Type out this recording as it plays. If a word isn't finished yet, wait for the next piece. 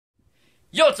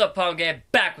Yo, what's up, Pong Gang?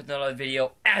 Back with another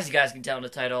video. As you guys can tell in the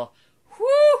title,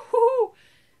 woohoo!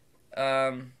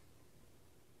 Um,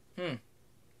 hmm.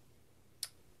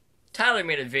 Tyler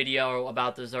made a video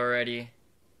about this already.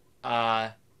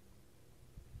 Yeah.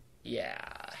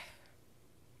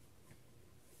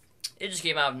 It just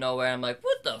came out of nowhere. I'm like,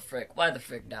 what the frick? Why the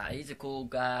frick not? He's a cool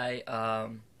guy.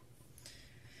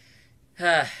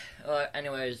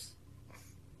 Anyways,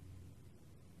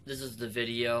 this is the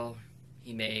video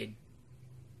he made.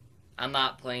 I'm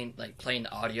not playing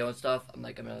the audio and stuff. I'm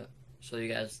gonna show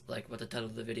you guys what the title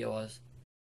of the video was.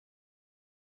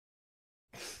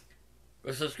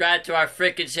 Go subscribe to our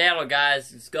freaking channel,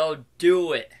 guys. Let's go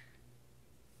do it.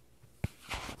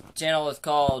 The channel is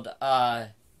called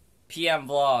PM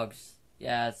Vlogs.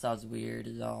 Yeah, it sounds weird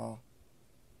as all.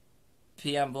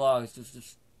 PM Vlogs.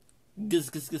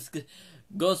 Just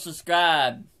go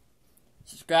subscribe.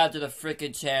 Subscribe to the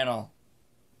freaking channel.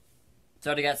 It's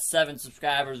already got 7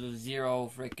 subscribers with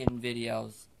 0 freaking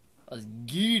videos. Let's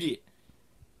get it.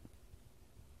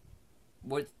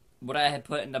 What I had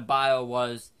put in the bio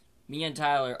was, me and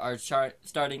Tyler are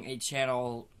starting a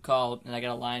channel called, and I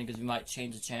got a line because we might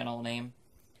change the channel name.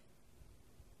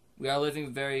 We are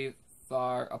living very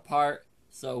far apart,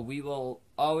 so we will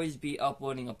always be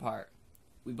uploading apart.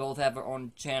 We both have our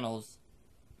own channels,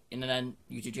 internet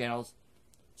YouTube channels.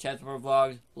 Chatsmore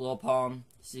Vlogs, Lil Palm,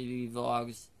 CB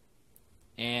Vlogs,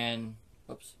 and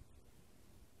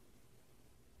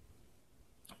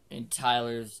and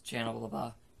Tyler's channel, blah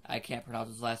blah. I can't pronounce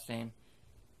his last name.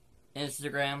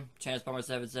 Instagram,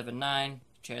 ChancePalmer779,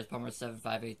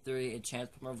 ChancePalmer7583, and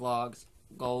ChancePalmer Vlogs.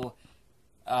 Go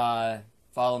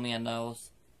follow me on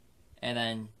those. And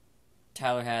then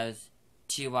Tyler has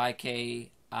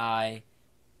TYKI808.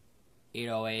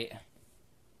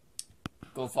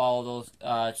 Go follow those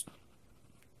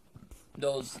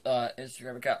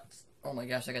Instagram accounts. Oh my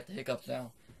gosh, I got the hiccups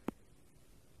now.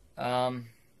 I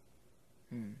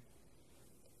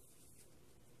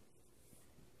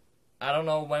don't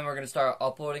know when we're gonna start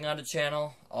uploading on the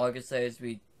channel. All I can say is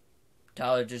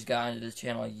Tyler just got into this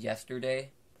channel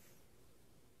yesterday.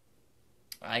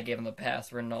 I gave him a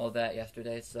password and all of that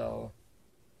yesterday, so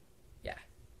yeah.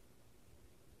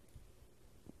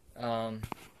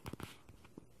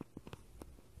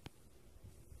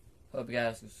 Hope you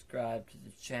guys subscribe to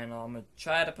the channel. I'm gonna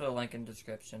try to put a link in the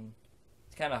description.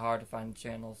 It's kind of hard to find the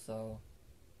channel, so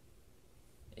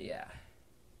yeah.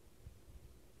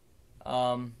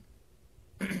 I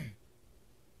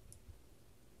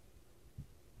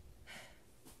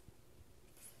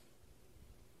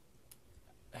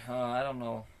don't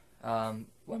know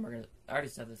when we're gonna. I already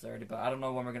said this already, but I don't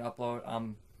know when we're gonna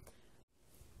upload.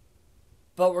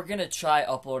 But we're gonna try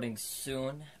uploading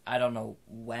soon. I don't know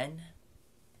when.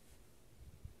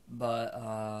 But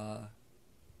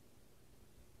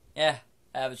yeah,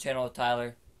 I have a channel with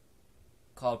Tyler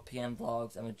called PM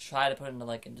Vlogs. I'm gonna try to put in the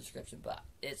link in the description, but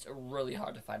it's really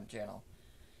hard to find a channel.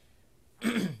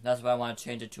 That's why I want to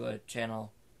change it to a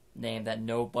channel name that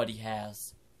nobody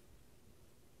has.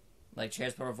 Like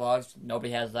Transporter Vlogs,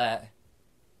 nobody has that.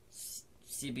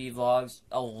 CB Vlogs,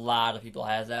 a lot of people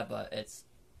has that, but it's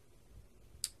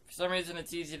for some reason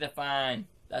it's easy to find.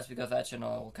 That's because that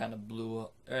channel kind of blew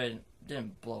up, or it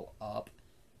didn't blow up,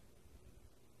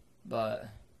 but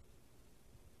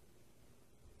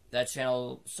that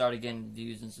channel started getting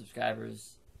views and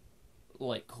subscribers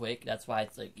quick. That's why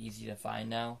it's easy to find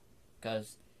now,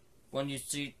 because when you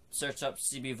search up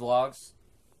CB Vlogs,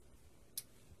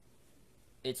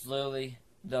 it's literally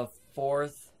the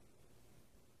 4th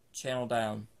channel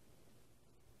down.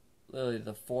 Literally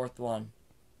the 4th one.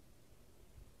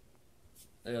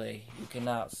 Literally, you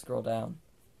cannot scroll down.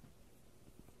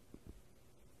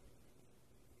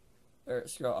 Or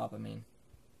scroll up, I mean.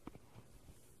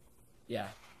 Yeah.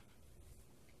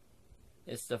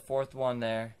 It's the 4th one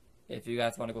there. If you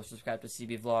guys want to go subscribe to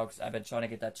CB Vlogs, I've been trying to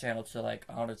get that channel to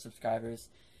 100 subscribers.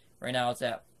 Right now it's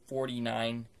at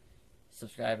 49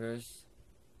 subscribers.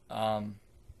 Not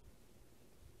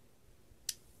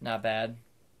bad.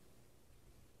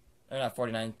 Or not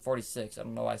 49, 46. I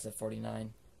don't know why I said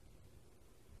 49.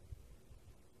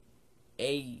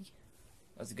 Hey,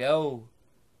 let's go.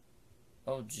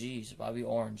 Oh jeez, Bobby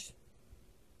Orange.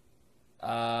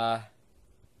 Yeah.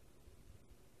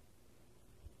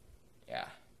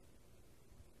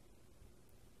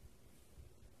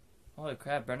 Holy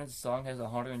crap, Brennan's song has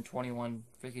 121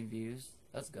 freaking views.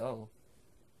 Let's go.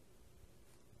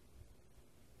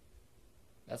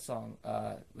 That song,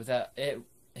 was that, it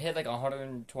hit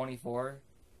 124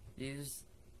 views,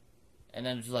 and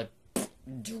then it just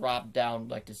dropped down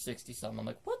to 60 something. I'm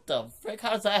like, what the frick?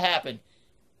 How does that happen?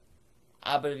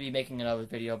 I'm gonna be making another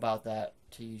video about that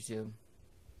to YouTube.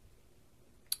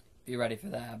 be ready for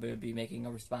that. I'm going to be making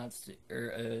a response to,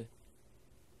 or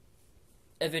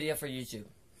a video for YouTube.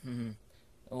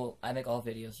 Well, I make all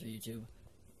videos for YouTube.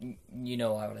 You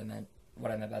know what I meant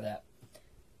by that.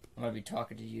 I'm going to be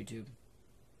talking to YouTube,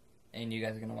 and you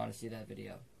guys are going to want to see that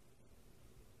video.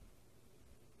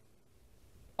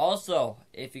 Also,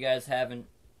 if you guys haven't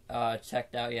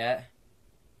checked out yet,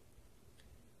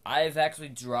 I've actually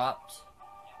dropped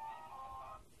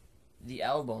the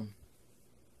album.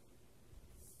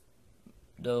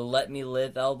 The Let Me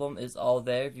Live album is all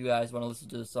there. If you guys want to listen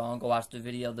to the song, go watch the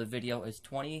video. The video is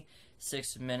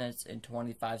 26 minutes and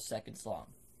 25 seconds long.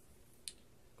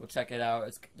 Go check it out.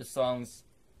 It's the songs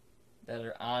that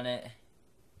are on it.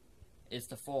 It's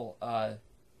the full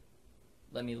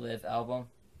Let Me Live album.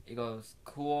 It goes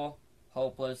Cool,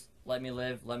 Hopeless, Let Me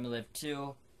Live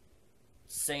 2,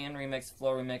 Saiyan Remix,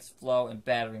 Flow, and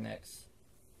Bad Remix.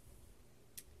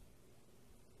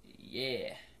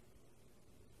 Yeah.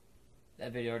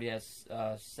 That video already has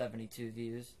 72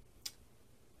 views.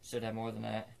 Should have more than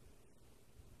that.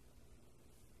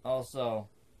 Also,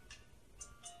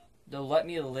 the Let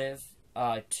Me Live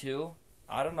 2,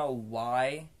 I don't know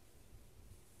why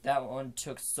that one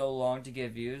took so long to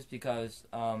get views, because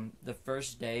the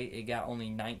first day it got only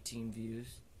 19 views.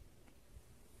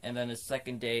 And then the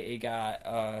second day it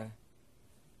got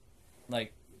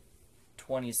like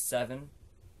 27.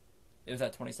 It was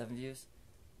at 27 views.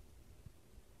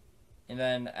 And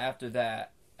then after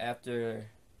that, after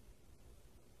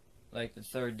like the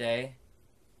third day,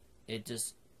 it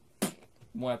just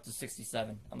went up to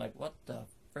 67. I'm like, what the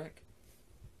frick?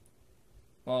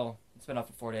 Well, it's been up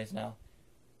for 4 days now.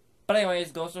 But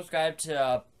anyways, go subscribe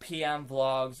to PM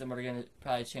Vlogs, and we're going to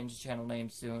probably change the channel name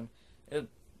soon.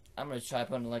 I'm going to try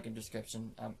putting a link in the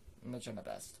description. I'm going to try my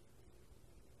best.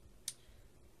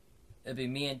 It'll be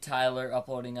me and Tyler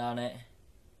uploading on it.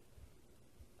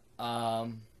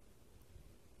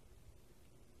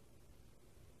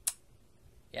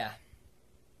 Yeah.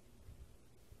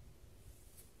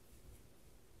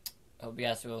 I hope you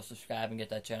guys will subscribe and get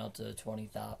that channel to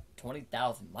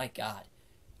 20,000. My God.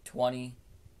 20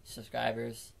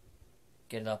 subscribers.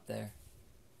 Get it up there.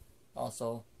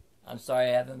 Also, I'm sorry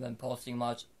I haven't been posting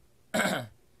much.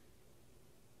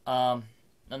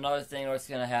 Another thing that's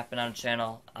going to happen on the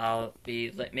channel, I'll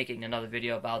be making another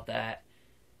video about that.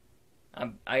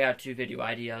 I got 2 video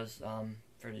ideas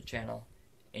for the channel,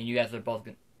 and you guys are both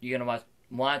you're gonna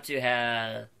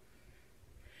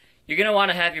want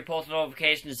to have your post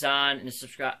notifications on, and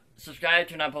subscribe to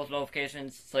turn on post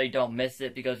notifications so you don't miss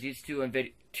it, because these two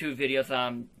videos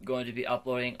I'm going to be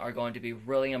uploading are going to be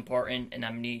really important, and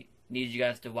I need you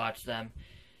guys to watch them.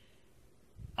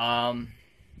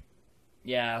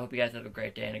 Yeah, I hope you guys have a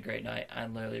great day and a great night.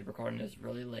 I'm literally recording this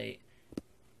really late.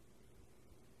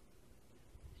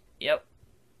 Yep.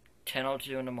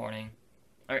 10:02 in the morning.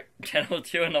 Alright,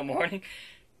 10:02 in the morning.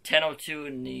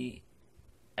 10:02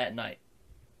 at night.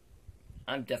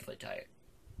 I'm definitely tired.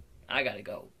 I gotta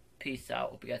go. Peace out.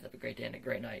 Hope you guys have a great day and a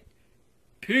great night.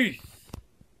 Peace!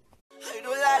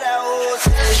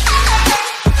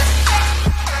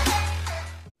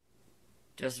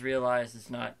 Just realized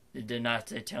it did not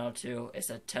say 10:02. It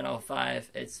said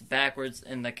 10:05. It's backwards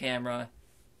in the camera.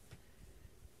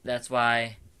 That's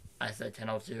why I said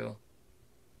 10:02.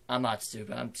 I'm not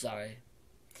stupid. I'm sorry.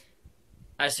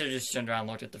 I should have just turned around and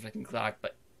looked at the freaking clock,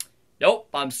 but nope,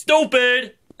 I'm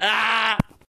stupid! Ah!